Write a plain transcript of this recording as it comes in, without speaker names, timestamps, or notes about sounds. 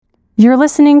You're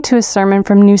listening to a sermon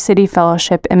from New City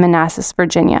Fellowship in Manassas,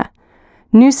 Virginia.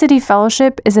 New City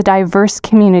Fellowship is a diverse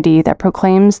community that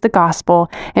proclaims the gospel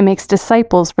and makes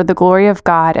disciples for the glory of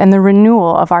God and the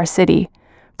renewal of our city.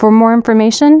 For more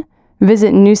information,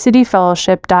 visit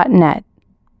newcityfellowship.net.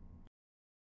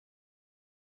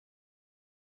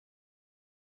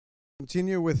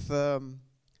 Continue with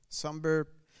Somber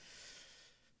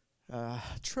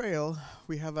Trail.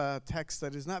 We have a text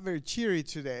that is not very cheery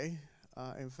today.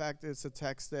 In fact, it's a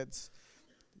text that's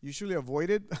usually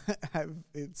avoided.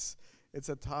 It's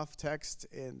a tough text,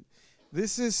 and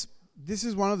this is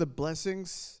one of the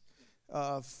blessings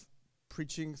of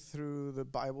preaching through the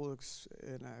Bible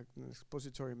in an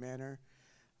expository manner,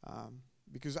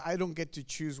 because I don't get to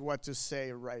choose what to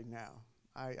say right now.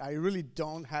 I really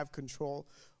don't have control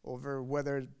over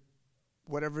whatever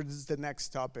is the next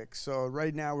topic. So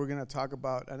right now we're going to talk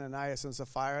about Ananias and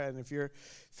Sapphira, and if you're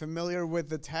familiar with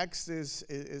the text, is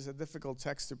a difficult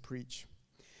text to preach.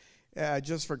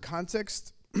 Just for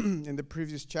context, in the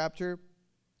previous chapter,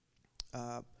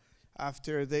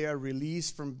 after they are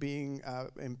released from being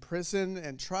in prison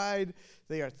and tried,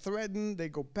 they are threatened. They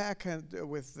go back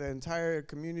with the entire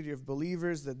community of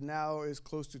believers that now is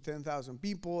close to 10,000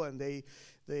 people, and they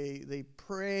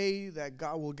pray that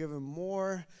God will give them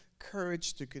more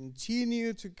courage to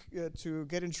continue to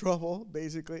get in trouble,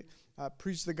 basically,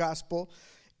 preach the gospel.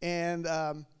 And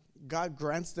God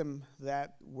grants them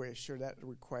that wish or that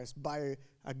request by,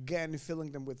 again,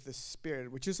 filling them with the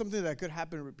Spirit, which is something that could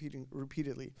happen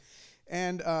repeatedly.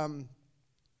 And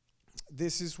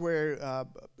this is where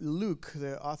Luke,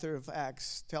 the author of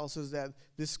Acts, tells us that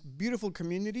this beautiful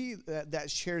community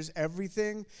that shares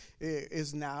everything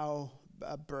is now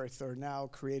birth or now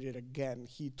created again.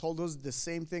 He told us the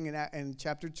same thing in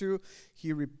chapter 2.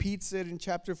 He repeats it in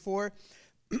chapter 4.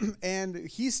 And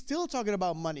he's still talking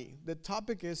about money. The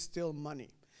topic is still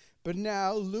money. But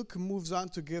now Luke moves on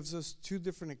to give us two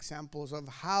different examples of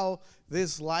how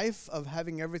this life of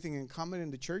having everything in common in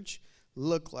the church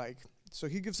look like. So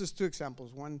he gives us two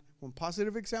examples, one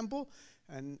positive example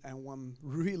and one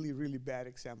really, really bad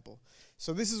example.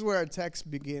 So this is where our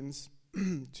text begins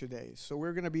today. So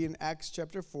we're going to be in Acts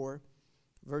chapter 4,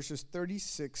 verses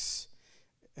 36,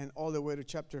 and all the way to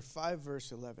chapter 5,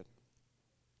 verse 11.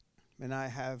 And I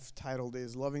have titled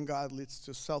this, Loving God Leads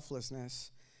to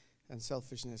Selflessness, and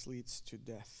Selfishness Leads to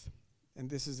Death. And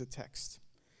this is the text.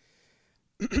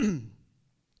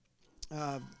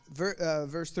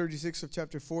 Verse 36 of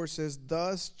chapter 4 says,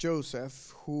 Thus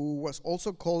Joseph, who was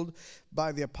also called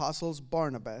by the apostles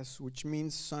Barnabas, which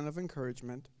means son of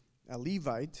encouragement, a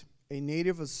Levite, a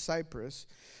native of Cyprus,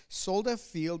 sold a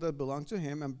field that belonged to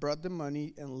him and brought the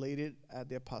money and laid it at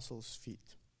the apostles'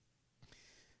 feet.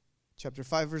 Chapter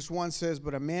 5, verse 1 says,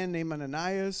 But a man named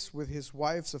Ananias, with his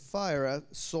wife Sapphira,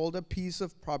 sold a piece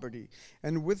of property,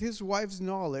 and with his wife's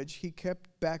knowledge, he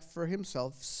kept back for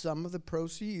himself some of the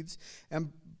proceeds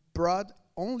and brought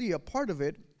only a part of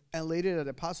it and laid it at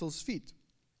the apostles' feet.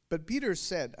 But Peter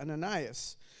said,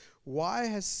 Ananias, why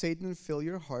has Satan filled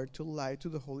your heart to lie to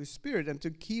the Holy Spirit and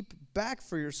to keep back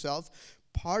for yourself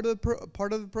part of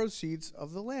the proceeds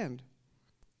of the land?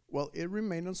 Well, it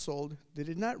remained unsold. Did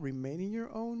it not remain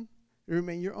your own?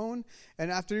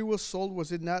 And after it was sold,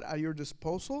 was it not at your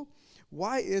disposal?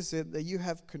 Why is it that you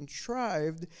have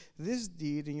contrived this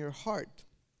deed in your heart?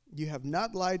 You have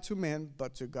not lied to men,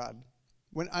 but to God.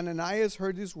 When Ananias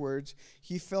heard these words,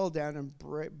 he fell down and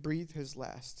breathed his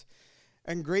last.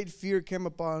 And great fear came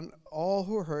upon all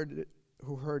who heard it.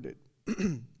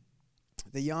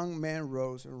 The young man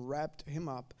rose and wrapped him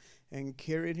up and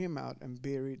carried him out and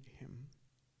buried him.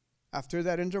 After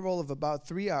that interval of about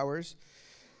 3 hours,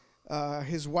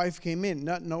 his wife came in,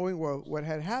 not knowing what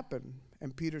had happened.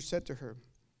 And Peter said to her,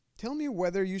 Tell me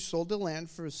whether you sold the land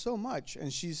for so much.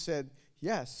 And she said,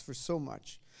 Yes, for so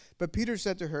much. But Peter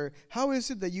said to her, How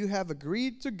is it that you have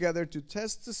agreed together to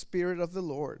test the Spirit of the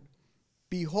Lord?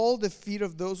 Behold, the feet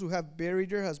of those who have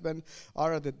buried your husband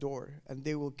are at the door, and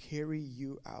they will carry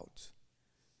you out.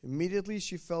 Immediately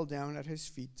she fell down at his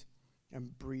feet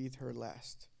and breathed her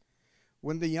last.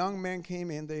 When the young man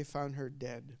came in, they found her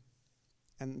dead,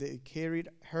 and they carried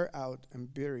her out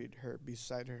and buried her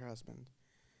beside her husband.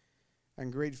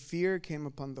 And great fear came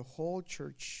upon the whole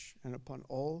church and upon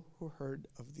all who heard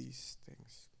of these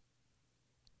things.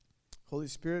 Holy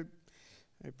Spirit,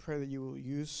 I pray that you will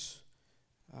use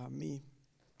me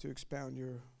to expound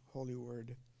your holy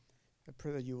word. I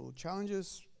pray that you will challenge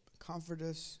us, comfort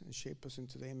us, and shape us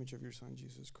into the image of your Son,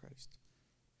 Jesus Christ.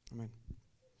 Amen.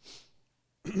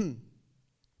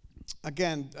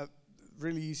 Again, a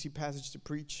really easy passage to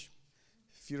preach.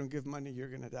 If you don't give money, you're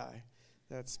going to die.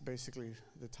 That's basically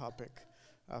the topic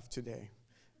of today.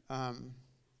 I'm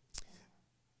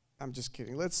just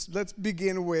kidding. Let's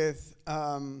begin with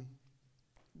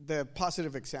the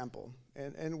positive example.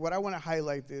 And what I want to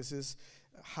highlight is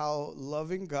how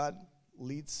loving God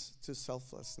leads to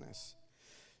selflessness.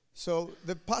 So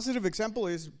the positive example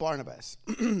is Barnabas.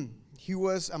 He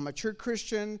was a mature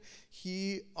Christian.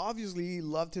 He obviously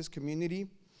loved his community,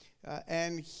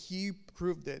 and he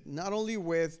proved it. Not only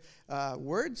with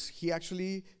words, he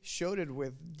actually showed it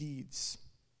with deeds.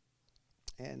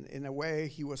 And in a way,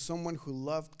 he was someone who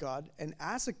loved God. And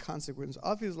as a consequence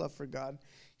of his love for God,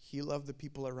 he loved the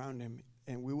people around him.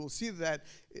 And we will see that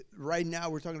right now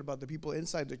we're talking about the people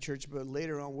inside the church, but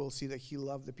later on we'll see that he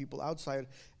loved the people outside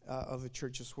of the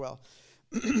church as well.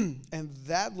 And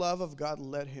that love of God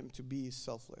led him to be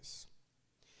selfless.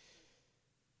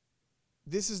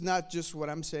 This is not just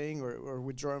what I'm saying or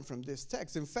withdrawing from this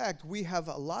text. In fact, we have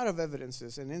a lot of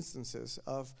evidences and instances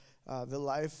of the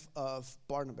life of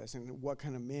Barnabas and what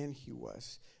kind of man he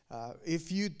was.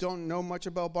 If you don't know much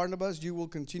about Barnabas, you will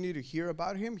continue to hear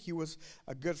about him. He was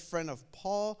a good friend of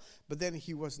Paul, but then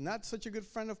he was not such a good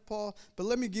friend of Paul. But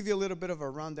let me give you a little bit of a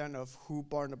rundown of who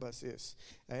Barnabas is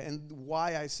and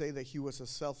why I say that he was a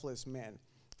selfless man.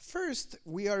 First,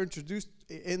 we are introduced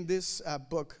in this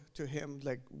book to him,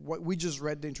 like what we just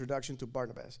read the introduction to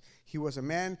Barnabas. He was a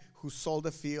man who sold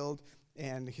a field,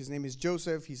 and his name is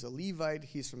Joseph. He's a Levite.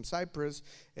 He's from Cyprus,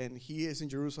 and he is in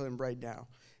Jerusalem right now.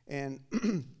 And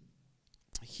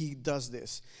he does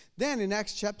this. Then in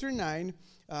Acts chapter 9,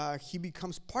 he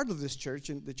becomes part of this church,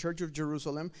 in the church of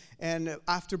Jerusalem. And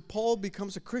after Paul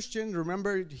becomes a Christian,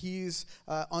 remember he's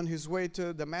on his way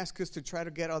to Damascus to try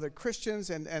to get other Christians,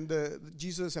 and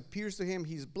Jesus appears to him.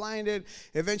 He's blinded.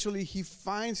 Eventually, he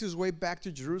finds his way back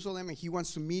to Jerusalem, and he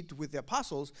wants to meet with the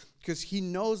apostles because he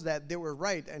knows that they were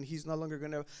right, and he's no longer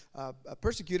going to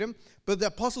persecute him. But the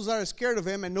apostles are scared of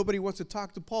him, and nobody wants to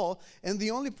talk to Paul. And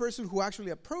the only person who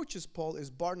actually approaches Paul is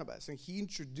Barnabas, and he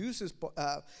introduces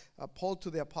Paul to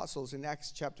the apostles in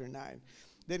Acts chapter 9.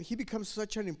 Then he becomes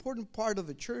such an important part of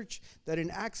the church that in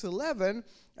Acts 11,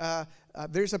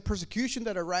 there's a persecution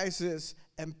that arises,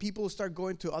 and people start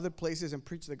going to other places and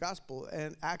preach the gospel.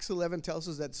 And Acts 11 tells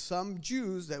us that some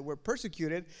Jews that were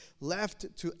persecuted left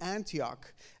to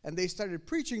Antioch, and they started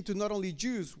preaching to not only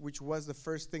Jews, which was the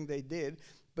first thing they did,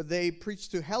 but they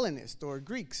preached to Hellenists or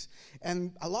Greeks.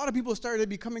 And a lot of people started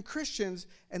becoming Christians,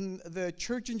 and the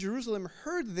church in Jerusalem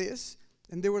heard this,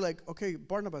 and they were like, okay,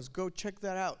 Barnabas, go check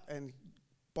that out. And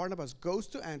Barnabas goes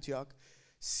to Antioch,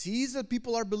 sees that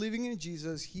people are believing in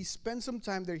Jesus. He spends some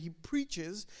time there. He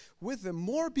preaches with them.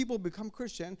 More people become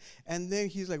Christian, and then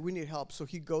he's like, we need help. So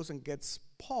he goes and gets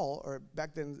Paul, or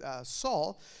back then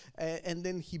Saul, and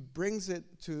then he brings it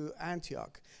to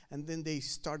Antioch. And then they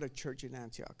start a church in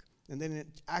Antioch. And then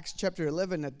in Acts chapter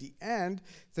 11, at the end,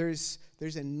 there's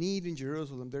a need in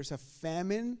Jerusalem. There's a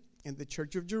famine in the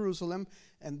church of Jerusalem,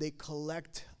 and they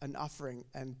collect an offering.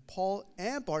 And Paul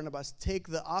and Barnabas take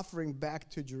the offering back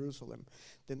to Jerusalem.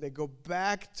 Then they go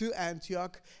back to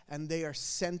Antioch, and they are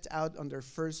sent out on their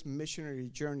first missionary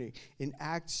journey. In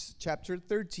Acts chapter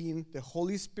 13, the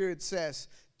Holy Spirit says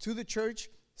to the church,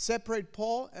 separate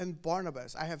Paul and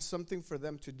Barnabas. I have something for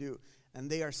them to do. And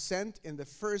they are sent in the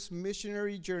first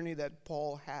missionary journey that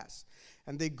Paul has.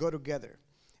 And they go together.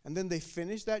 And then they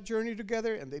finish that journey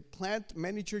together, and they plant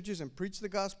many churches and preach the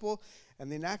gospel.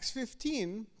 And in Acts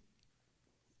 15,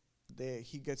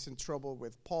 he gets in trouble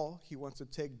with Paul. He wants to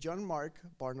take John Mark,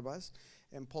 Barnabas,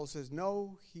 and Paul says,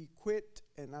 no, he quit,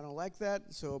 and I don't like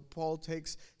that. So Paul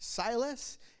takes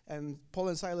Silas, and Paul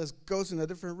and Silas goes in a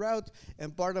different route,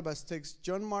 and Barnabas takes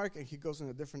John Mark, and he goes in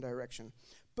a different direction.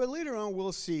 But later on,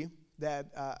 we'll see that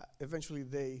eventually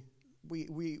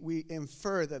we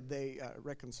infer that they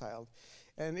reconciled.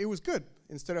 And it was good.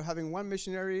 Instead of having one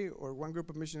missionary or one group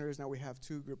of missionaries, now we have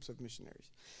two groups of missionaries.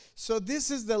 So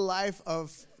this is the life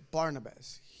of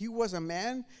Barnabas. He was a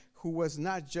man who was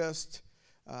not just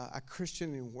a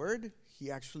Christian in word. He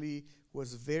actually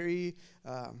was very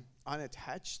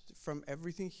unattached from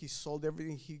everything. He sold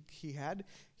everything he had.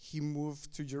 He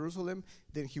moved to Jerusalem.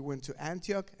 Then he went to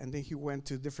Antioch, and then he went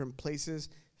to different places.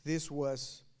 This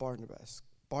was Barnabas.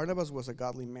 Barnabas was a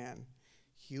godly man.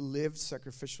 He lived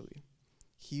sacrificially.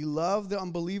 He loved the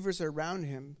unbelievers around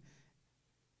him,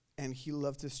 and he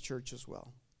loved his church as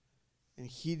well. And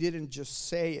he didn't just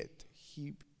say it.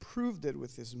 He proved it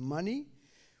with his money,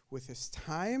 with his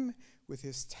time, with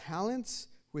his talents,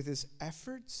 with his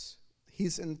efforts.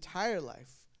 His entire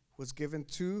life was given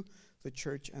to the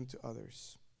church and to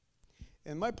others.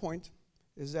 And my point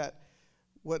is that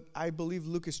what I believe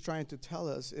Luke is trying to tell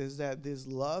us is that this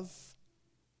love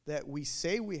that we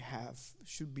say we have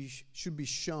should be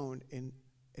shown in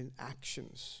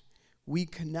actions. we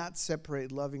cannot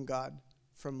separate loving God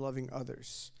from loving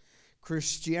others.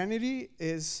 Christianity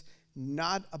is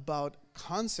not about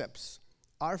concepts.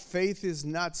 Our faith is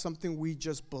not something we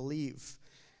just believe.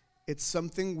 It's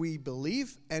something we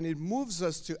believe, and it moves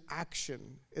us to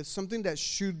action. It's something that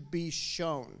should be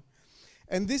shown.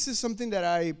 And this is something that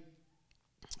I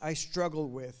struggle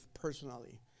with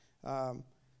personally.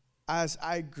 As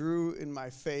I grew in my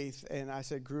faith and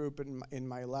as I grew up in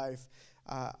my life,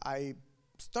 I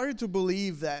started to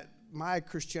believe that my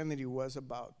Christianity was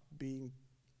about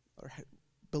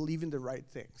believing the right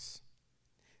things.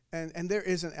 And there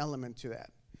is an element to that.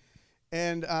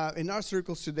 And in our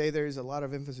circles today, there is a lot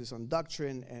of emphasis on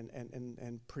doctrine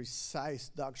and precise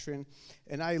doctrine.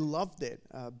 And I loved it.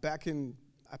 Back in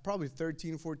probably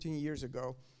 13, 14 years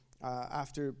ago,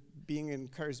 after being in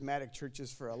charismatic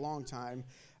churches for a long time,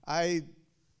 I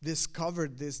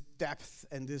discovered this depth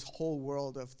and this whole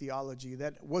world of theology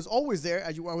that was always there.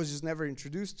 I was just never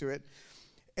introduced to it,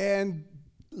 and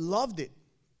loved it.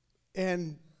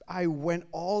 And I went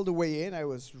all the way in. I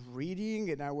was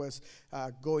reading, and I was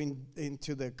going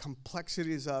into the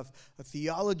complexities of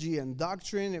theology and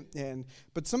doctrine.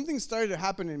 But something started to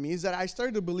happen in me is that I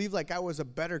started to believe like I was a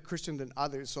better Christian than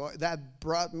others. So that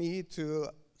brought me to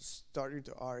starting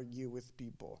to argue with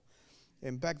people.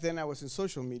 And back then I was in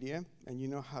social media, and you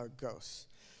know how it goes.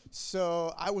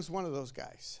 So I was one of those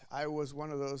guys. I was one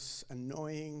of those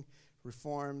annoying,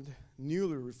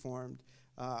 newly reformed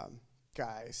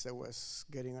guys that was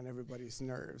getting on everybody's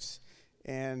nerves.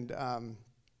 And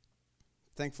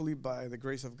thankfully, by the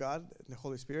grace of God and the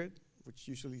Holy Spirit, which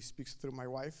usually speaks through my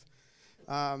wife,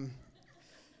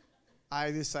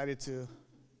 I decided to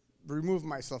remove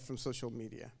myself from social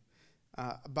media.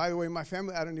 By the way, my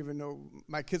family, I don't even know.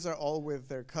 My kids are all with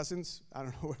their cousins. I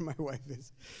don't know where my wife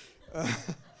is.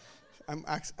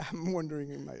 I'm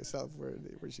wondering myself where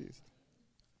she is.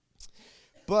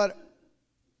 But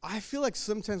I feel like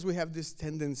sometimes we have this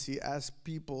tendency as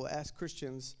people, as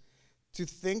Christians, to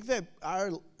think that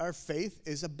our faith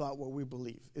is about what we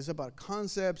believe. It's about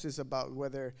concepts. It's about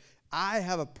whether I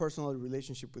have a personal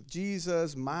relationship with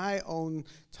Jesus, my own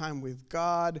time with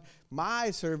God,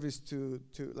 my service to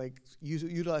like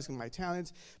utilizing my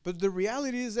talents. But the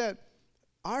reality is that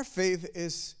our faith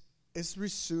is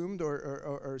resumed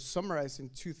or summarized in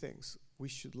two things. We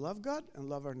should love God and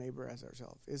love our neighbor as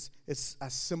ourselves. It's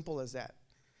as simple as that.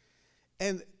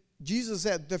 And Jesus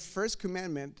said the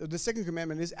second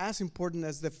commandment is as important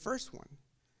as the first one.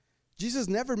 Jesus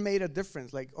never made a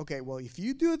difference. Like, okay, well, if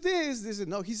you do this is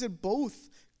no. He said both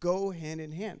go hand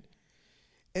in hand.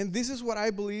 And this is what I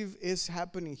believe is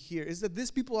happening here, is that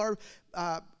these people are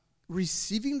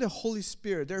receiving the Holy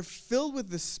Spirit. They're filled with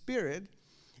the Spirit,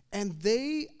 and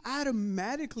they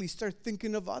automatically start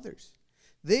thinking of others.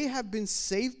 They have been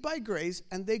saved by grace,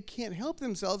 and they can't help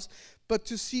themselves but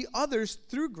to see others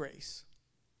through grace.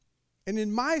 And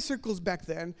in my circles back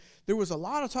then, there was a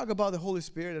lot of talk about the Holy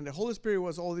Spirit, and the Holy Spirit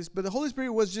was all this, but the Holy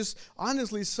Spirit was just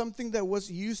honestly something that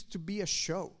was used to be a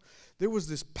show. There was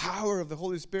this power of the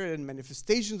Holy Spirit and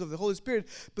manifestations of the Holy Spirit,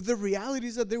 but the reality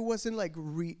is that there wasn't like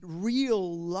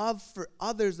real love for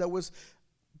others that was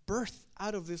birthed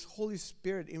out of this Holy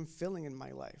Spirit infilling in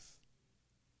my life.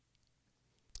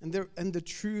 And the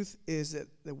truth is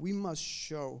that we must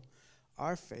show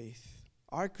our faith,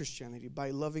 our Christianity,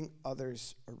 by loving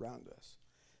others around us.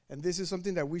 And this is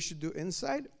something that we should do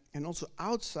inside and also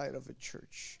outside of a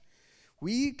church.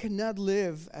 We cannot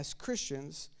live as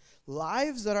Christians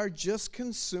lives that are just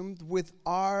consumed with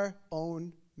our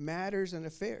own matters and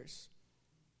affairs.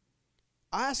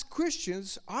 As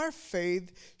Christians, our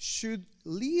faith should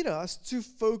lead us to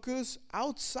focus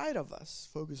outside of us.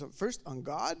 Focus first on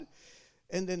God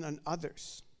and then on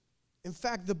others. In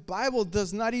fact, the Bible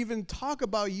does not even talk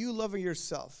about you loving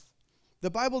yourself.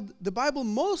 The Bible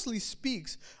mostly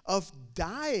speaks of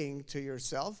dying to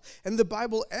yourself, and the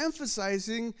Bible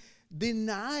emphasizing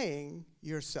denying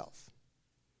yourself.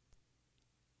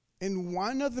 And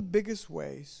one of the biggest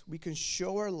ways we can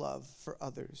show our love for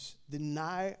others,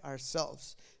 deny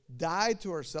ourselves, die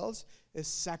to ourselves, is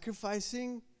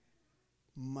sacrificing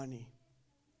money.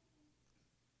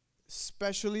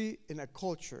 Especially in a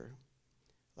culture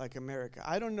like America.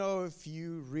 I don't know if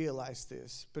you realize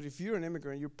this, but if you're an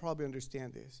immigrant, you probably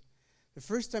understand this. The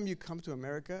first time you come to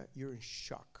America, you're in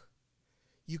shock.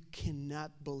 You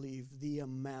cannot believe the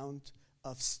amount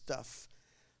of stuff.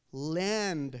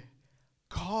 Land,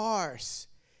 cars,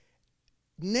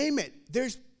 name it.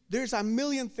 There's a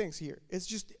million things here. It's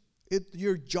just,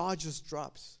 your jaw just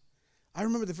drops. I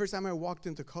remember the first time I walked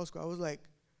into Costco, I was like,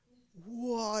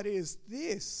 what is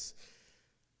this?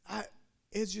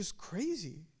 It's just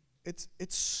crazy.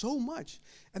 It's so much.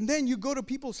 And then you go to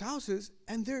people's houses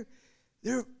and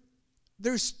they're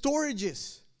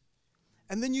storages.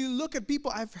 And then you look at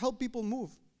people, I've helped people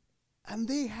move, and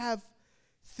they have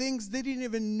things they didn't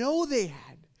even know they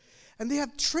had. And they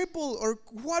have triple or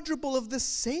quadruple of the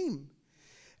same.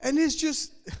 And it's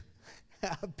just,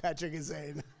 Patrick is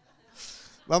saying,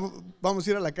 vamos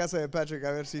a ir a la casa de Patrick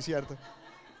a ver si es cierto.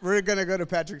 We're going to go to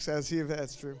Patrick's house, see if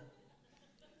that's true.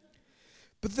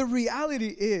 But the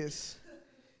reality is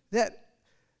that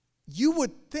you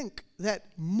would think that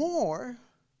more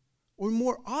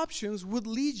options would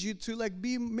lead you to like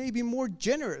be maybe more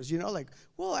generous, like,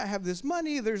 well, I have this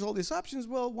money, there's all these options,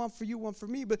 well, one for you, one for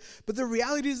me. But the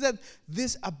reality is that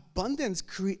this abundance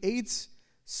creates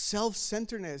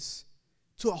self-centeredness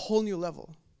to a whole new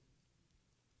level.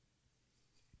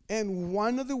 And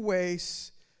one of the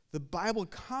ways the Bible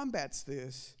combats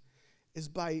this is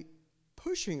by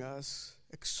pushing us,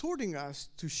 exhorting us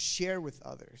to share with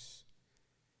others.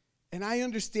 And I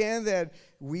understand that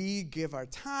we give our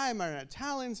time and our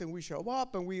talents and we show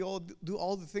up and we all do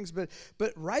all the things. But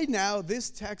right now, this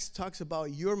text talks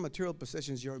about your material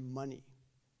possessions, your money.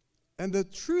 And the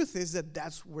truth is that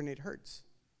that's when it hurts.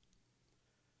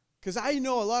 Because I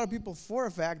know a lot of people for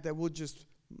a fact that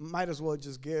might as well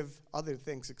just give other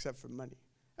things except for money.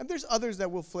 And there's others that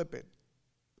will flip it.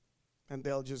 And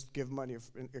they'll just give money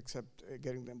except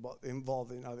getting them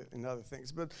involved in other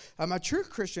things. But a mature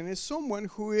Christian is someone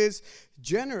who is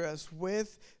generous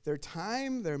with their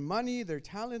time, their money, their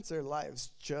talents, their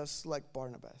lives, just like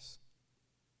Barnabas.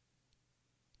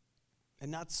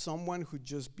 And not someone who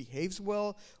just behaves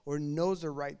well or knows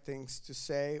the right things to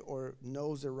say or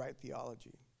knows the right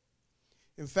theology.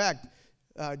 In fact,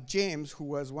 James, who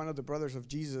was one of the brothers of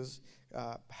Jesus,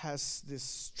 has this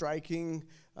striking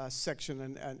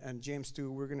section, and James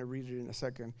 2, we're going to read it in a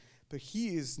second. But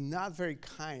he is not very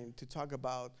kind to talk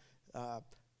about,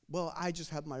 well, I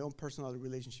just have my own personal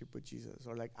relationship with Jesus,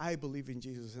 or like, I believe in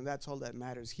Jesus, and that's all that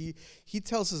matters. He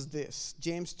tells us this,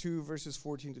 James 2, verses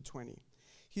 14 to 20.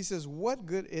 He says, what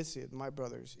good is it, my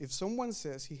brothers, if someone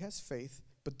says he has faith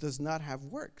but does not have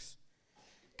works?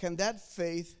 Can that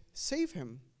faith save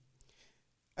him?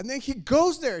 And then he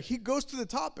goes there. He goes to the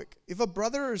topic. If a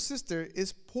brother or sister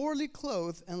is poorly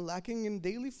clothed and lacking in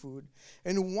daily food,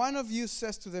 and one of you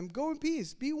says to them, go in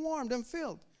peace, be warmed and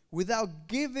filled, without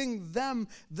giving them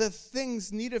the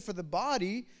things needed for the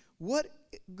body, what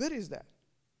good is that?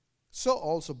 So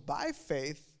also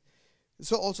faith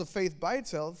by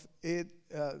itself,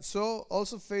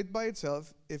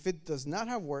 if it does not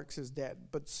have works, is dead.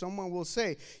 But someone will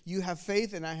say, you have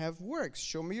faith and I have works.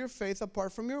 Show me your faith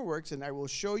apart from your works, and I will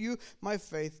show you my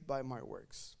faith by my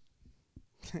works.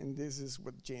 And this is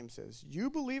what James says. You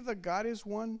believe that God is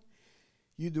one,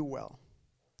 you do well.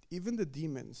 Even the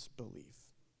demons believe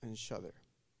and shudder.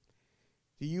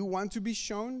 Do you want to be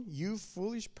shown, you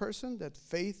foolish person, that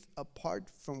faith apart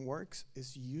from works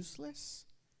is useless?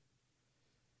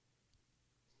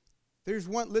 There's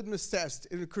one litmus test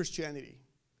in Christianity.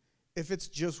 If it's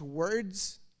just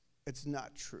words, it's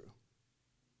not true.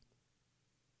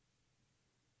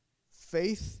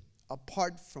 Faith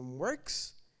apart from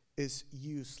works is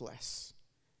useless.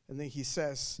 And then he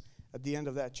says at the end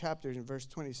of that chapter in verse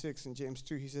 26 in James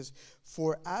 2, he says,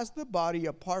 for as the body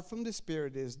apart from the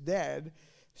spirit is dead,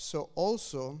 so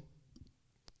also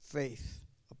faith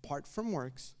apart from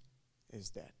works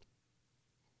is dead.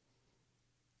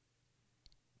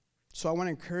 So I want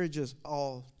to encourage us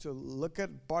all to look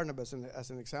at Barnabas as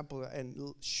an example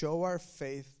and show our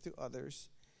faith to others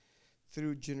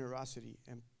through generosity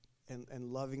and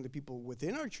loving the people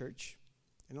within our church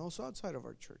and also outside of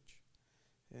our church.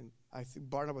 And I think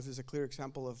Barnabas is a clear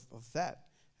example of that.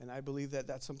 And I believe that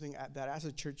that's something that as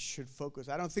a church should focus.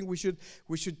 I don't think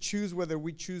we should choose whether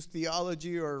we choose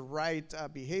theology or right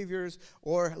behaviors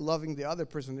or loving the other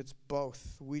person. It's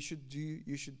both. You should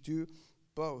do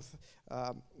both.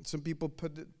 Some people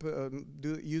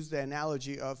use the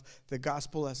analogy of the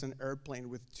gospel as an airplane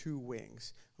with two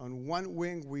wings. On one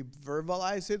wing, we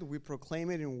verbalize it, we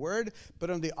proclaim it in word, but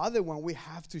on the other one, we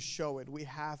have to show it. We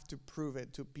have to prove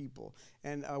it to people.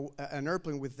 And an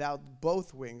airplane without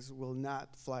both wings will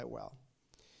not fly well.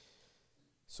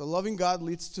 So loving God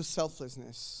leads to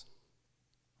selflessness.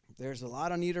 There's a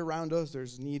lot of need around us.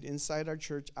 There's need inside our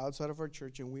church, outside of our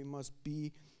church, and we must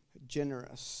be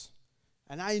generous.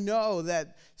 And I know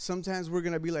that sometimes we're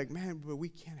going to be like, man, but we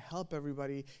can't help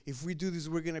everybody. If we do this,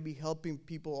 we're going to be helping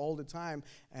people all the time.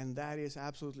 And that is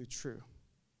absolutely true.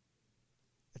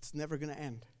 It's never going to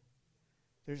end.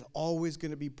 There's always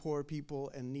going to be poor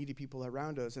people and needy people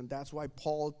around us. And that's why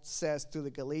Paul says to the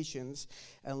Galatians,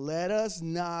 and let us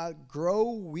not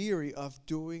grow weary of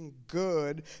doing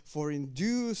good, for in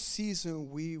due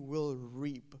season we will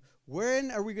reap.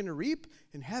 When are we going to reap?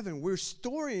 In heaven. We're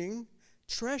storing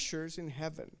treasures in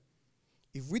heaven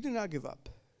if we do not give up.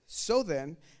 So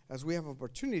then, as we have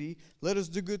opportunity, let us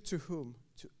do good to whom?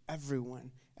 To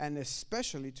everyone, and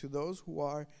especially to those who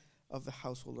are of the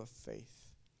household of faith.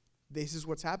 This is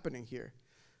what's happening here.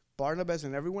 Barnabas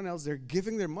and everyone else, they're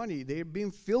giving their money. They're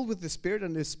being filled with the Spirit,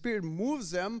 and the Spirit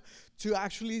moves them to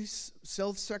actually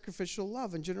self-sacrificial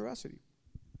love and generosity.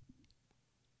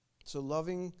 So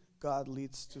loving God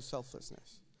leads to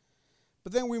selflessness.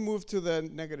 But then we move to the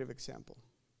negative example.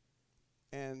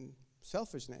 And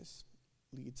selfishness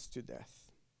leads to death.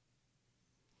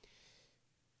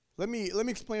 Let me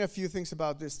explain a few things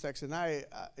about this text. And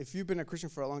if you've been a Christian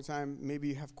for a long time, maybe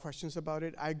you have questions about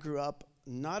it. I grew up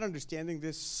not understanding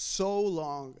this so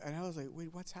long. And I was like,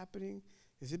 wait, what's happening?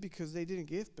 Is it because they didn't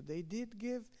give? But they did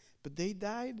give, but they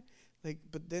died?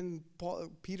 But then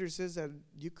Peter says that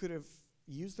you could have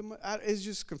used them. It's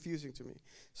just confusing to me.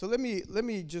 So let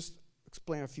me just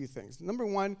explain a few things. Number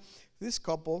one, this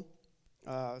couple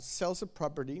sells a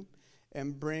property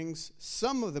and brings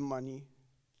some of the money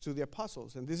to the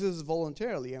apostles, and this is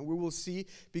voluntarily, and we will see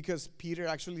because Peter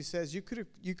actually says you could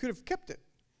have kept it.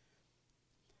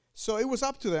 So it was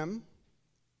up to them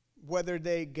whether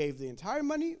they gave the entire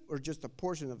money or just a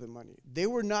portion of the money. They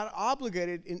were not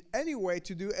obligated in any way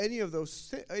to do any of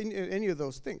those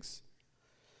things.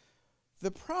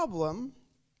 The problem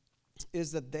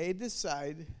is that they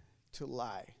decide to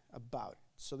lie about it.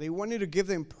 So they wanted to give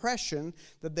the impression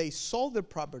that they sold the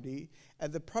property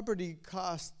and the property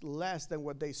cost less than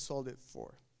what they sold it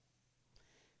for.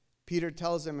 Peter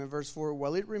tells them in verse 4,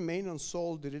 while it remained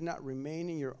unsold, did it not remain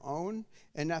in your own?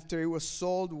 And after it was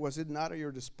sold, was it not at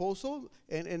your disposal?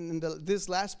 And in this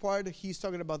last part, he's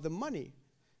talking about the money.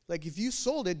 Like if you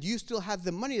sold it, you still had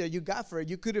the money that you got for it.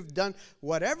 You could have done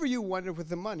whatever you wanted with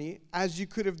the money, as you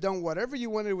could have done whatever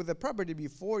you wanted with the property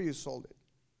before you sold it.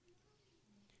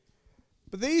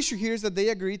 But the issue here is that they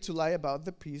agreed to lie about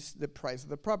the price of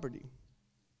the property.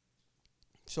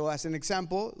 So as an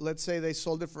example, let's say they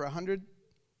sold it for 100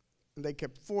 and they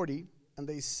kept 40, and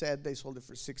they said they sold it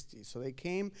for 60. So they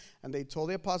came and they told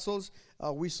the apostles,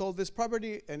 we sold this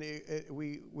property and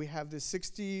we have this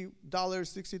 $60,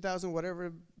 60,000,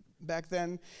 whatever back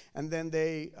then, and then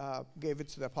they gave it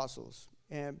to the apostles.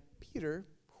 And Peter,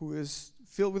 who is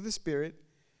filled with the Spirit,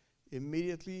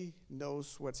 immediately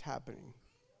knows what's happening.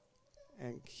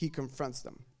 And he confronts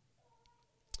them.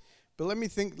 But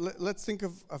let's think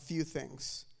of a few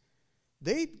things.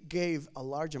 They gave a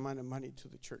large amount of money to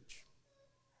the church.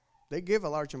 They gave a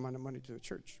large amount of money to the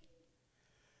church.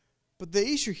 But the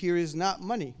issue here is not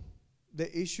money.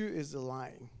 The issue is the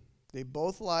lying. They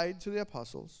both lied to the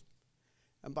apostles,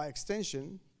 and by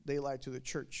extension, they lied to the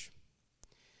church.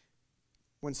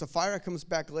 When Sapphira comes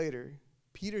back later,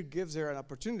 Peter gives her an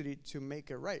opportunity to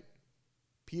make it right.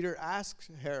 Peter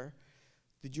asks her,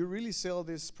 did you really sell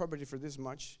this property for this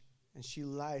much? And she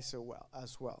lies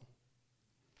as well.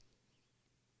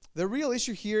 The real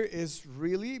issue here is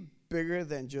really bigger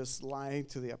than just lying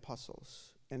to the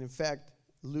apostles. And in fact,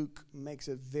 Luke makes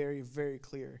it very, very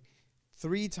clear.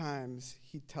 3 times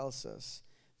he tells us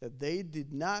that they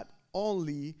did not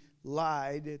only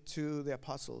lie to the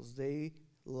apostles, they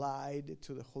lied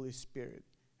to the Holy Spirit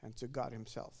and to God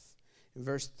himself. In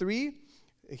verse 3,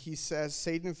 he says,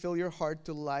 Satan, fill your heart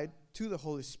to lie to the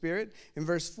Holy Spirit. In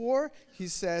verse 4, he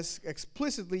says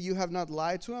explicitly, you have not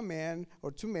lied to a man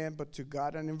or to man, but to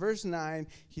God. And in verse 9,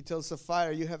 he tells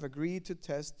Sapphira, you have agreed to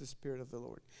test the Spirit of the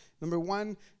Lord. Number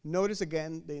 1, notice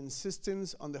again the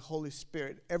insistence on the Holy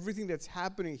Spirit. Everything that's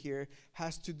happening here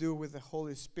has to do with the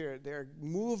Holy Spirit. They're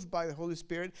moved by the Holy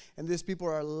Spirit, and these people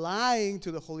are lying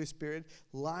to the Holy Spirit,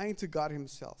 lying to God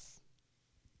himself.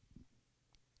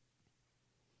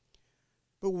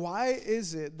 But why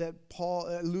is it that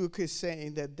Luke is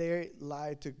saying that they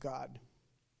lied to God?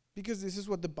 Because this is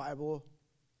what the Bible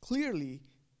clearly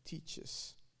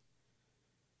teaches.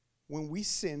 When we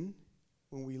sin,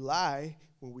 when we lie,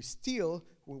 when we steal,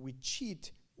 when we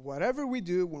cheat, whatever we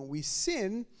do, when we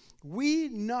sin, we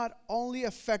not only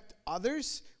affect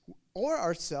others or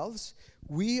ourselves,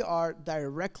 we are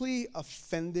directly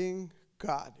offending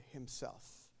God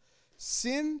himself.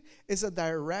 Sin is a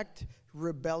direct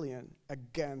rebellion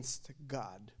against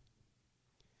God.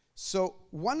 So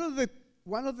one of the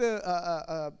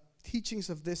teachings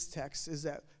of this text is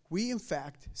that we in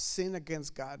fact sin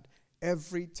against God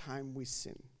every time we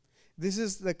sin. This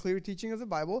is the clear teaching of the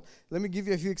Bible. Let me give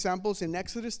you a few examples. In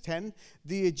Exodus 10,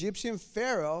 the Egyptian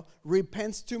Pharaoh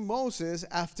repents to Moses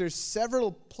after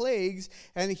several plagues,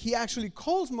 and he actually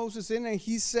calls Moses in and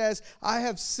he says, I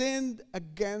have sinned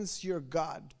against your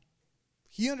God.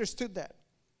 He understood that.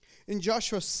 In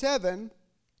Joshua 7,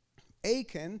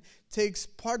 Achan takes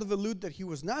part of the loot that he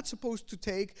was not supposed to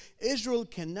take. Israel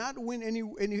cannot win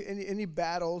any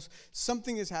battles.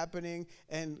 Something is happening,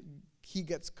 and he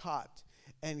gets caught.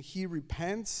 And he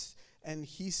repents, and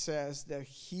he says that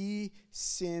he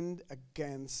sinned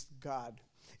against God.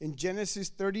 In Genesis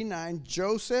 39,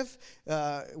 Joseph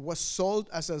was sold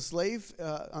as a slave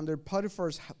under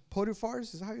Potiphar's,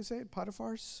 is that how you say it?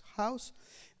 Potiphar's house.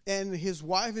 And his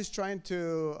wife is trying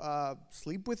to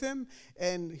sleep with him.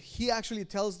 And he actually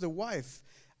tells the wife,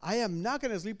 I am not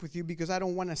going to sleep with you because I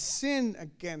don't want to sin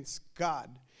against God.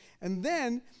 And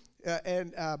then,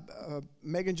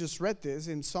 Megan just read this,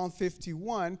 in Psalm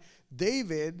 51,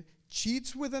 David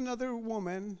cheats with another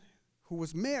woman who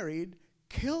was married,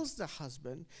 kills the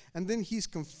husband, and then he's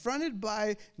confronted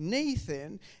by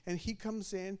Nathan, and he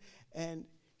comes in, and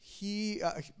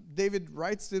David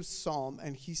writes this psalm,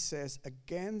 and he says,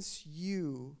 against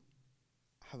you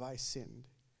have I sinned.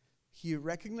 He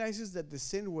recognizes that the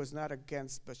sin was not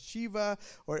against Bathsheba,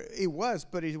 or it was,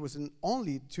 but it wasn't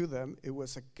only to them, it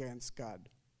was against God.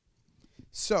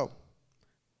 So,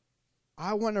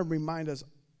 I want to remind us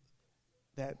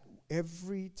that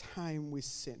every time we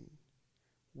sin,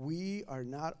 we are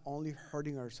not only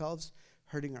hurting ourselves,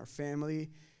 hurting our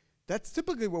family. That's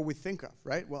typically what we think of,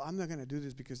 right? Well, I'm not going to do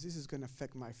this because this is going to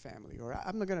affect my family. Or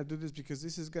I'm not going to do this because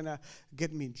this is going to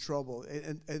get me in trouble.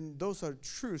 And those are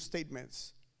true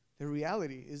statements. The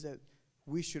reality is that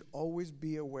we should always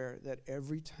be aware that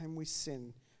every time we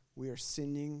sin, we are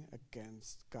sinning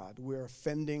against God. We are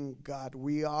offending God.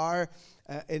 We are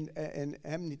in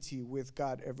enmity with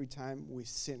God every time we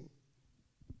sin.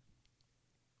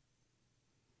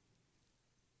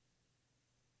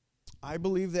 I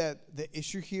believe that the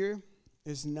issue here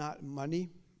is not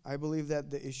money. I believe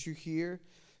that the issue here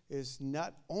is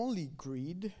not only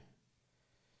greed,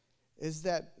 is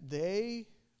that they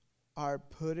are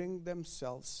putting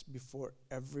themselves before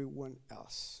everyone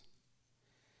else.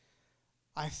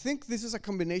 I think this is a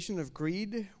combination of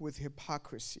greed with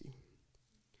hypocrisy.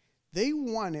 They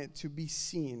wanted to be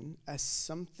seen as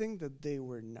something that they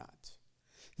were not.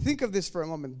 Think of this for a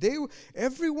moment.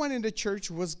 Everyone in the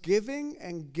church was giving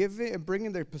and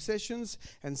bringing their possessions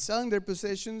and selling their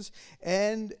possessions,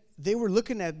 and they were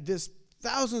looking at this,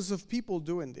 thousands of people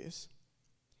doing this.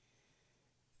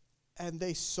 And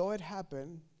they saw it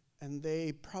happen, and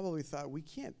they probably thought, we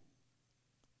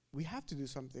have to do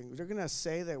something. They're going to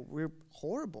say that we're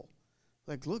horrible.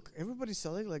 Like, look, everybody's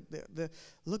selling. Like,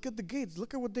 look at the Gates.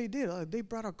 Look at what they did. They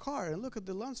brought a car, and look at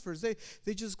the Lunsfords.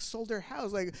 They just sold their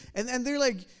house. Like, and they're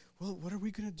like, well, what are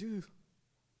we gonna do,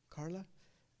 Carla?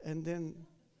 And then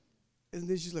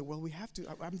she's like, well, we have to.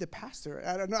 I'm the pastor.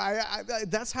 I don't know.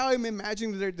 That's how I'm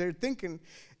imagining they're thinking,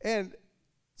 and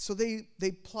so they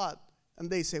plot. And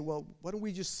they say, well, why don't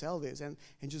we just sell this and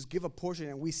just give a portion?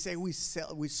 And we say we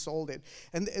sold it.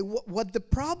 And what the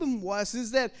problem was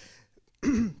is that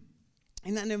in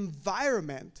an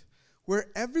environment where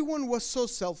everyone was so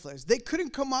selfless, they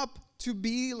couldn't come up to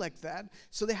be like that,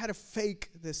 so they had to fake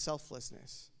this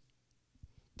selflessness.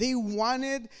 They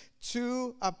wanted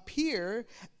to appear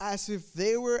as if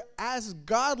they were as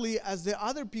godly as the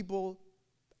other people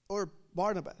or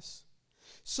Barnabas.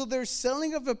 So their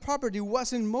selling of the property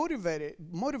wasn't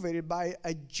motivated by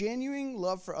a genuine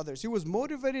love for others. It was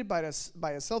motivated by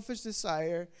a selfish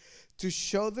desire to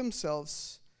show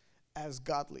themselves as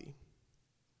godly.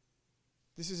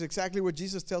 This is exactly what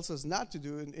Jesus tells us not to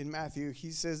do in Matthew.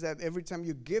 He says that every time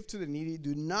you give to the needy,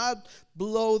 do not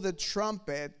blow the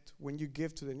trumpet when you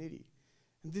give to the needy.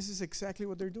 And this is exactly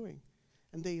what they're doing.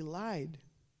 And they lied.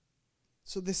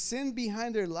 So the sin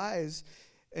behind their lies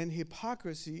and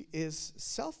hypocrisy is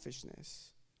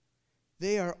selfishness.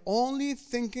 They are only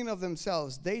thinking of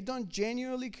themselves. They don't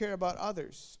genuinely care about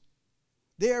others.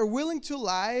 They are willing to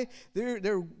lie.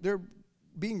 They're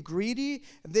being greedy.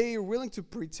 They are willing to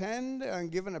pretend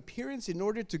and give an appearance in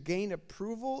order to gain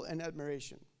approval and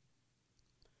admiration.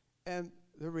 And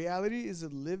the reality is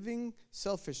that living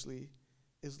selfishly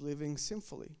is living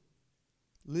sinfully.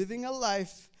 Living a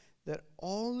life that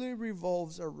only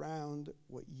revolves around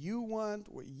what you want,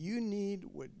 what you need,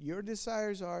 what your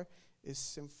desires are, is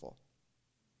sinful.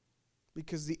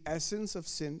 Because the essence of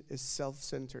sin is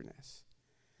self-centeredness.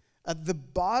 At the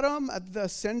bottom, at the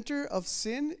center of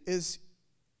sin is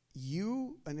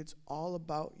you, and it's all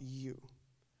about you.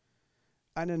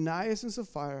 Ananias and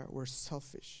Sapphira were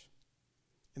selfish.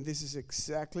 And this is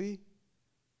exactly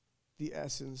the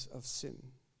essence of sin.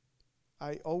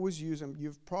 I always use, and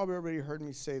you've probably already heard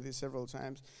me say this several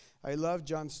times, I love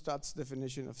John Stott's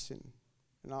definition of sin.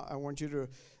 And I want you to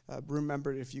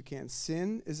remember it if you can.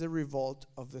 Sin is a revolt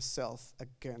of the self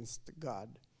against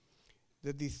God.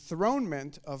 The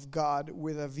dethronement of God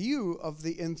with a view of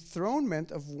the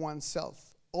enthronement of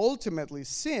oneself. Ultimately,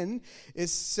 sin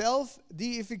is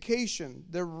self-deification,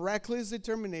 the reckless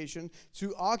determination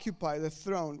to occupy the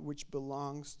throne which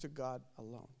belongs to God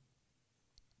alone.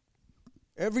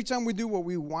 Every time we do what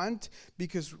we want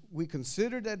because we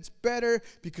consider that's better,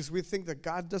 because we think that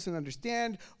God doesn't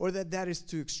understand, or that is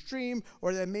too extreme,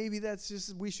 or that maybe that's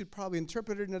just, we should probably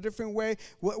interpret it in a different way.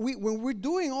 When we're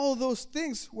doing all those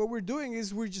things, what we're doing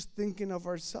is we're just thinking of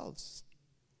ourselves.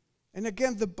 And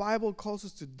again, the Bible calls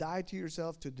us to die to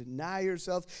yourself, to deny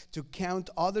yourself, to count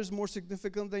others more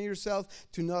significant than yourself,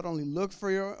 to not only look for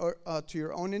to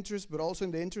your own interests, but also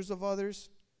in the interests of others.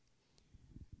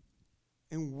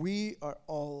 And we are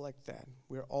all like that.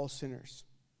 We're all sinners.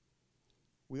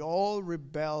 We all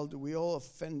rebelled. We all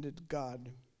offended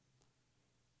God.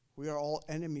 We are all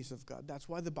enemies of God. That's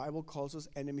why the Bible calls us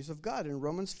enemies of God. In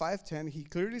Romans 5:10, he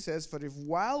clearly says, "For if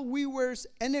while we were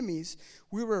enemies,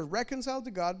 we were reconciled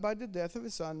to God by the death of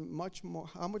his Son,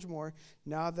 how much more,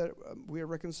 now that we are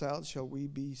reconciled, shall we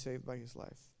be saved by his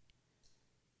life?"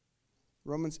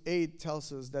 Romans 8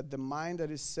 tells us that the mind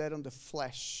that is set on the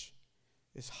flesh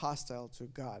is hostile to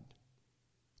God.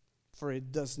 For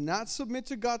it does not submit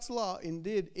to God's law.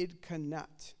 Indeed, it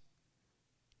cannot.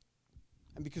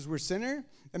 And because we're sinner,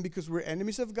 and because we're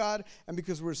enemies of God, and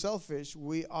because we're selfish,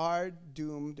 we are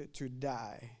doomed to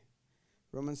die.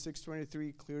 Romans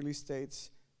 6:23 clearly states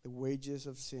the wages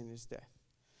of sin is death.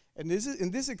 And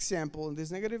in this example, in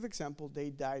this negative example, they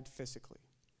died physically.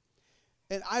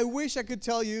 And I wish I could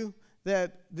tell you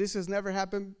that this has never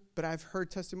happened, but I've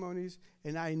heard testimonies,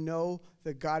 and I know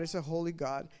that God is a holy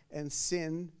God, and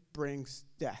sin brings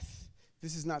death.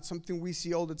 This is not something we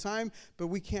see all the time, but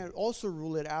we can't also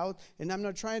rule it out. And I'm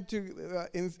not trying to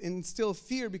instill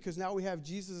fear, because now we have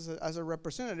Jesus as a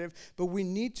representative, but we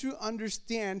need to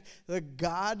understand that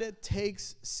God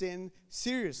takes sin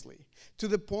seriously, to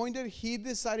the point that he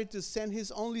decided to send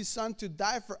his only Son to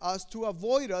die for us, to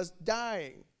avoid us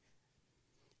dying.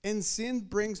 And sin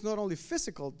brings not only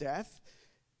physical death,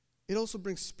 it also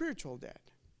brings spiritual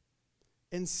death.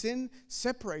 And sin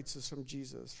separates us from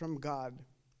Jesus, from God.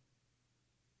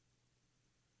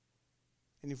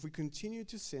 And if we continue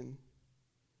to sin,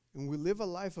 and we live a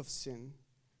life of sin,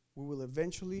 we will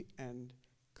eventually end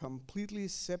completely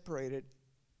separated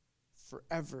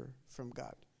forever from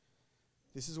God.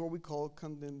 This is what we call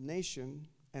condemnation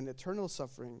and eternal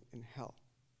suffering in hell.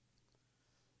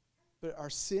 But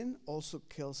our sin also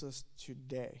kills us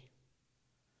today.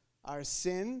 Our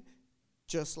sin,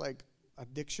 just like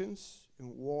addictions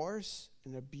and wars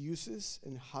and abuses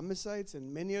and homicides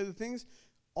and many other things,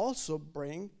 also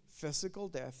bring physical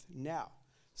death now.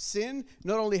 Sin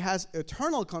not only has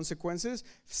eternal consequences,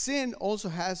 sin also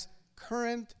has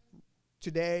current,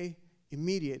 today,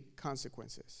 immediate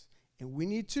consequences. And we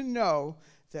need to know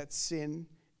that sin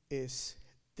is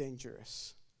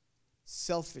dangerous.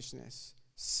 Selfishness,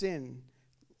 sin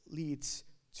leads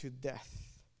to death.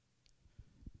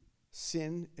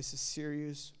 Sin is a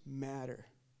serious matter.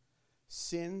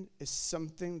 Sin is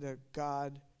something that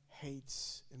God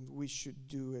hates, and we should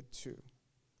do it too.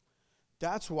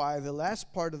 That's why the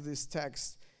last part of this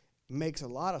text makes a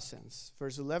lot of sense.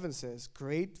 Verse 11 says,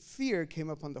 "Great fear came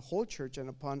upon the whole church and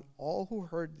upon all who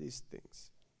heard these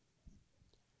things."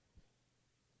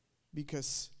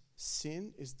 Because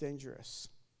sin is dangerous.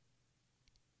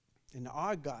 And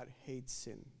our God hates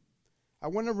sin. I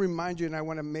want to remind you, and I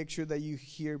want to make sure that you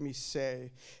hear me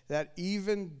say that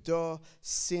even though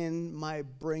sin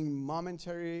might bring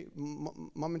momentary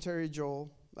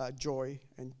joy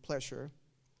and pleasure,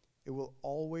 it will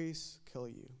always kill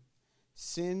you.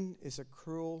 Sin is a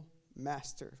cruel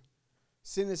master.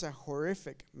 Sin is a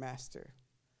horrific master.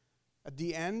 At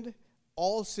the end,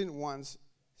 all sin wants,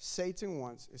 Satan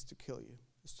wants, is to kill you,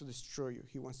 is to destroy you.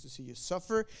 He wants to see you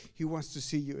suffer. He wants to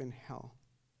see you in hell.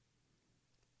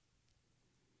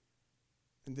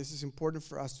 And this is important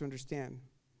for us to understand,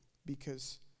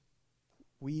 because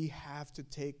we have to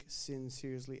take sin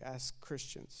seriously as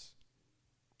Christians.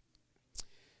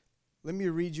 Let me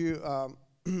read you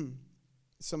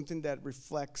something that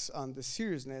reflects on the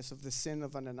seriousness of the sin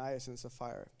of Ananias and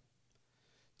Sapphira.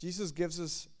 Jesus gives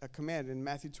us a command in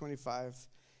Matthew 25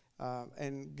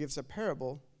 and gives a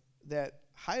parable that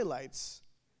highlights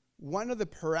one of the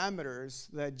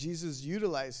parameters that Jesus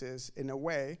utilizes in a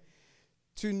way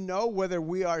to know whether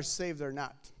we are saved or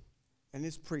not. And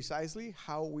it's precisely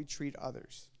how we treat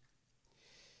others.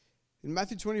 In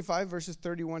Matthew 25, verses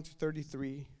 31 to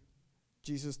 33,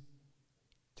 Jesus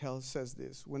says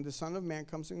this: when the Son of Man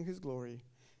comes in his glory,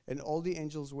 and all the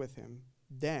angels with him,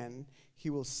 then he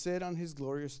will sit on his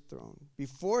glorious throne.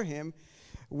 Before him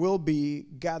will be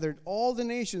gathered all the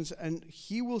nations, and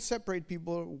he will separate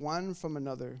people one from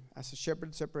another, as a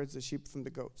shepherd separates the sheep from the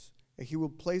goats. And he will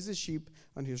place the sheep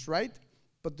on his right,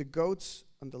 but the goats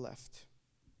on the left.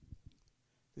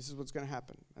 This is what's going to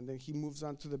happen. And then he moves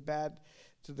on to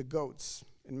the goats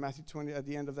in Matthew 20, at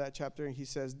the end of that chapter, and he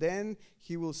says, then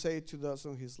he will say to those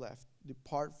on his left,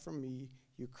 depart from me,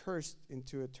 you cursed,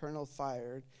 into eternal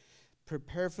fire,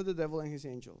 prepare for the devil and his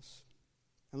angels.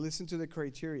 And listen to the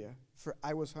criteria. For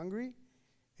I was hungry,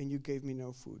 and you gave me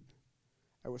no food.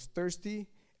 I was thirsty,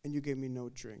 and you gave me no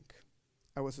drink.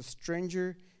 I was a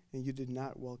stranger, and you did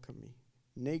not welcome me.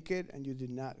 Naked, and you did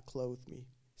not clothe me.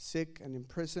 Sick and in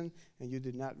prison, and you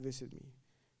did not visit me.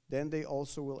 Then they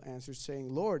also will answer,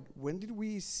 saying, Lord, when did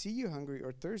we see you hungry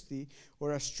or thirsty,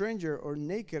 or a stranger, or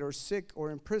naked, or sick,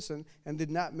 or in prison, and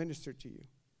did not minister to you?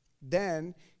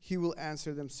 Then he will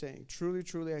answer them, saying, truly,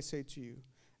 truly, I say to you,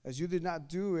 as you did not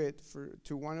do it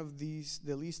to one of these,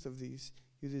 the least of these,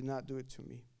 you did not do it to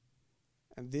me.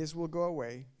 And this will go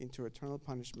away into eternal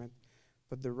punishment,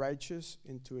 but the righteous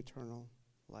into eternal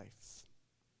life.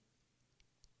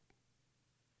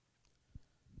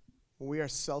 When we are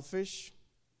selfish,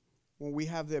 when we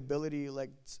have the ability,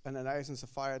 like Ananias and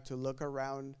Sapphira, to look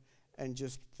around and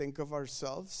just think of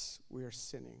ourselves, we are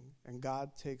sinning. And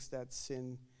God takes that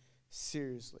sin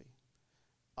seriously.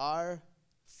 Our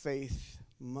faith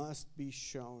must be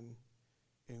shown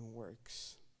in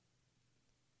works.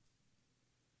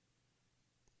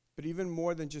 But even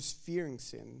more than just fearing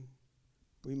sin,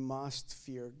 we must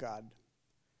fear God.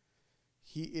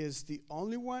 He is the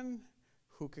only one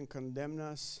who can condemn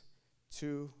us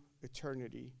to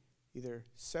eternity, either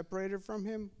separated from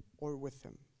him or with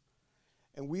him.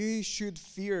 And we should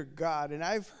fear God. And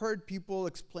I've heard people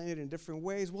explain it in different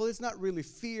ways. Well, it's not really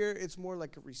fear, it's more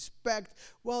like a respect.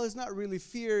 Well, it's not really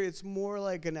fear, it's more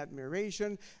like an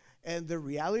admiration. And the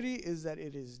reality is that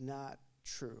it is not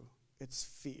true. It's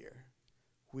fear.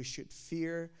 We should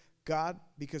fear God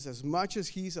because as much as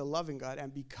he's a loving God,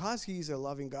 and because he's a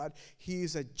loving God, he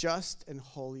is a just and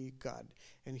holy God.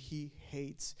 And he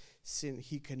hates sin.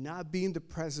 He cannot be in the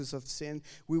presence of sin.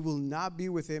 We will not be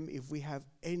with him if we have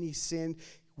any sin.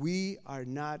 We are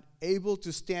not able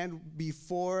to stand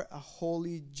before a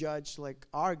holy judge like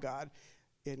our God.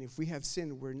 And if we have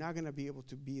sin, we're not going to be able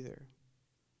to be there.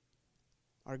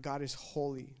 Our God is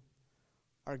holy.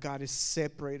 Our God is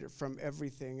separated from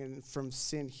everything and from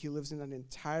sin. He lives in an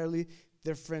entirely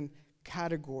different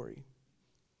category.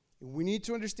 We need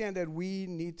to understand that we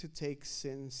need to take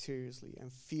sin seriously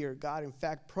and fear God. In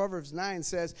fact, Proverbs 9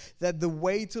 says that the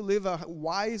way to live a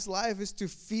wise life is to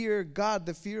fear God.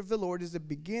 The fear of the Lord is the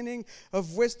beginning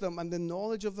of wisdom, and the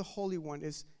knowledge of the Holy One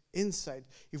is insight.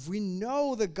 If we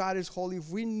know that God is holy, if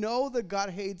we know that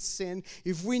God hates sin,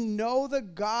 if we know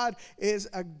that God is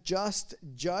a just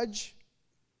judge,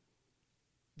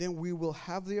 then we will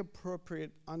have the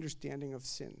appropriate understanding of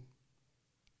sin.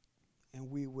 And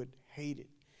we would hate it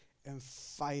and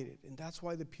fight it. And that's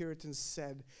why the Puritans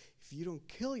said, if you don't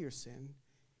kill your sin,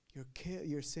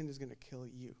 your sin is going to kill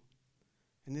you.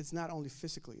 And it's not only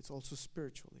physically, it's also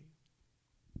spiritually.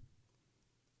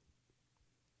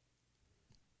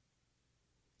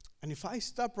 And if I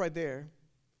stop right there,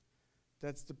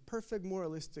 that's the perfect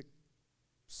moralistic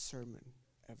sermon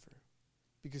ever.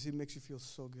 Because it makes you feel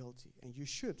so guilty. And you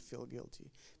should feel guilty.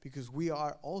 Because we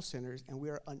are all sinners and we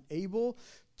are unable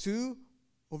to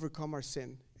overcome our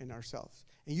sin in ourselves.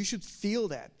 And you should feel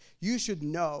that. You should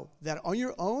know that on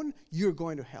your own, you're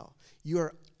going to hell. You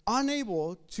are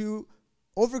unable to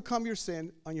overcome your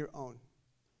sin on your own.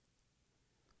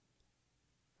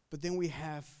 But then we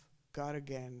have God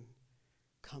again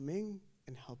coming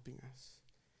and helping us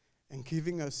and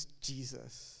giving us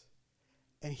Jesus.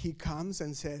 And he comes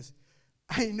and says,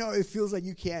 I know it feels like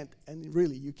you can't, and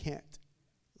really you can't.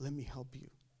 Let me help you.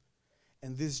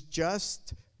 And this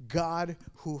just God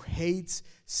who hates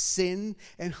sin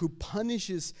and who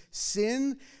punishes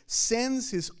sin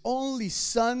sends his only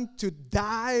son to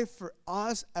die for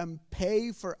us and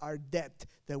pay for our debt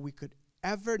that we could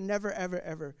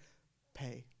never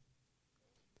pay.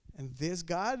 And this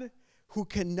God who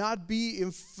cannot be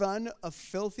in front of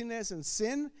filthiness and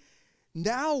sin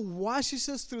now washes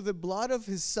us through the blood of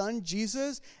his son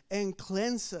Jesus and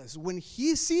cleanses us. When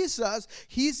he sees us,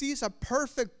 he sees a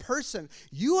perfect person.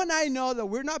 You and I know that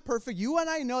we're not perfect. You and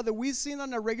I know that we sin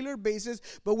on a regular basis.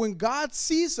 But when God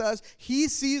sees us, he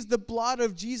sees the blood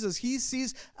of Jesus. He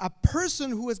sees a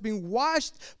person who has been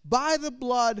washed by the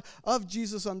blood of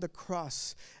Jesus on the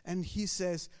cross. And he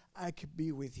says, I could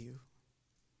be with you.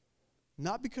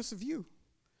 Not because of you.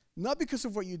 Not because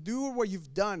of what you do or what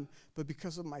you've done, but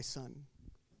because of my son.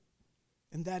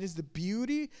 And that is the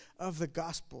beauty of the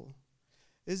gospel,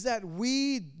 is that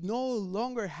we no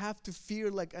longer have to fear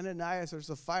like Ananias or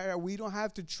Sapphira. We don't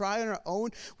have to try on our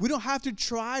own. We don't have to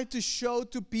try to show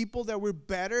to people that we're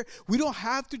better. We don't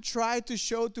have to try to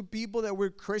show to people that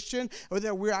we're Christian or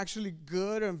that we're actually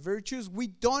good and virtuous. We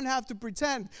don't have to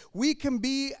pretend. We can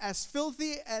be as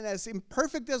filthy and as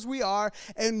imperfect as we are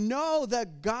and know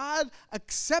that God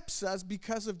accepts us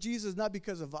because of Jesus, not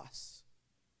because of us.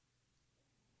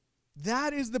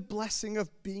 That is the blessing of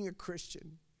being a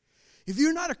Christian. If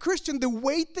you're not a Christian, the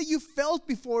weight that you felt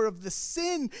before of the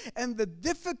sin and the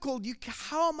difficulty,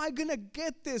 how am I going to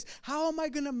get this? How am I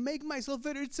going to make myself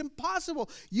better? It's impossible.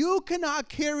 You cannot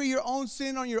carry your own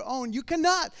sin on your own. You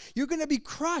cannot. You're going to be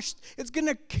crushed. It's going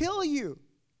to kill you.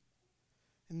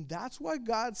 And that's why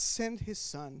God sent his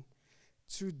son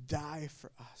to die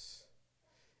for us.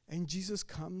 And Jesus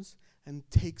comes and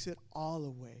takes it all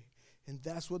away. And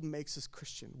that's what makes us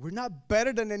Christian. We're not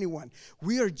better than anyone.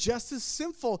 We are just as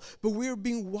sinful, but we're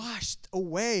being washed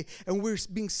away and we're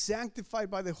being sanctified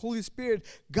by the Holy Spirit.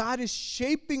 God is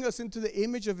shaping us into the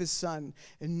image of his son.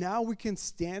 And now we can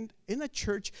stand in a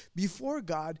church before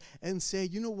God and say,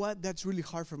 you know what? That's really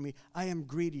hard for me. I am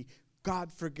greedy.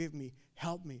 God, forgive me.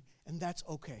 Help me. And that's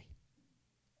okay.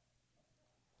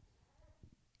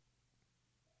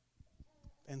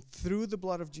 And through the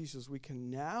blood of Jesus, we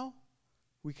can now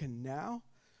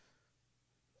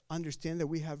understand that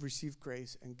we have received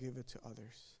grace and give it to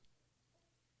others.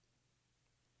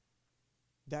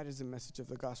 That is the message of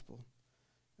the gospel.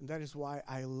 And that is why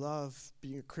I love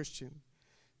being a Christian,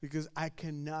 because I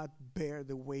cannot bear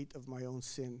the weight of my own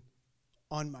sin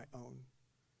on my own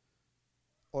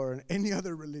or in any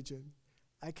other religion.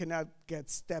 I cannot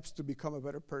get steps to become a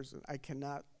better person. I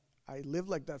lived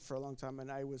like that for a long time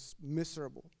and I was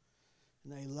miserable.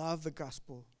 And I love the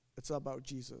gospel. It's about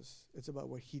Jesus. It's about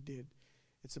what he did.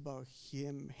 It's about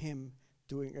him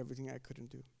doing everything I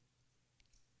couldn't do.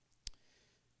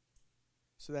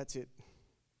 So that's it.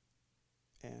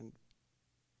 And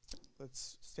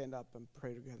let's stand up and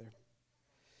pray together.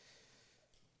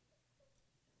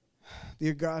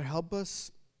 Dear God, help us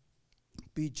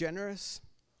be generous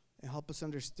and help us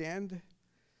understand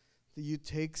that you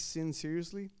take sin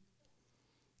seriously.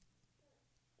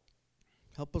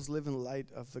 Help us live in light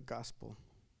of the gospel.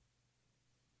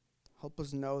 Help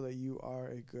us know that you are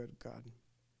a good God.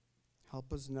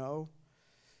 Help us know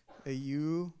that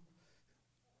you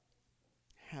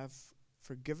have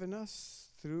forgiven us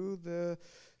through the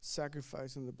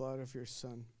sacrifice and the blood of your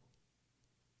Son.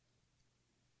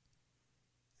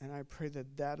 And I pray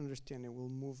that that understanding will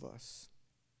move us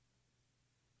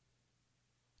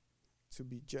to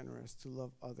be generous, to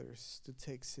love others, to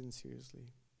take sin seriously.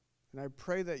 And I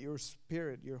pray that your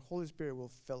Spirit, your Holy Spirit,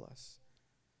 will fill us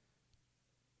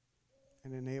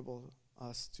and enable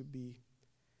us to be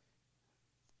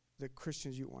the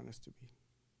Christians you want us to be.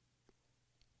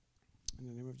 In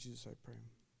the name of Jesus, I pray.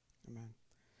 Amen.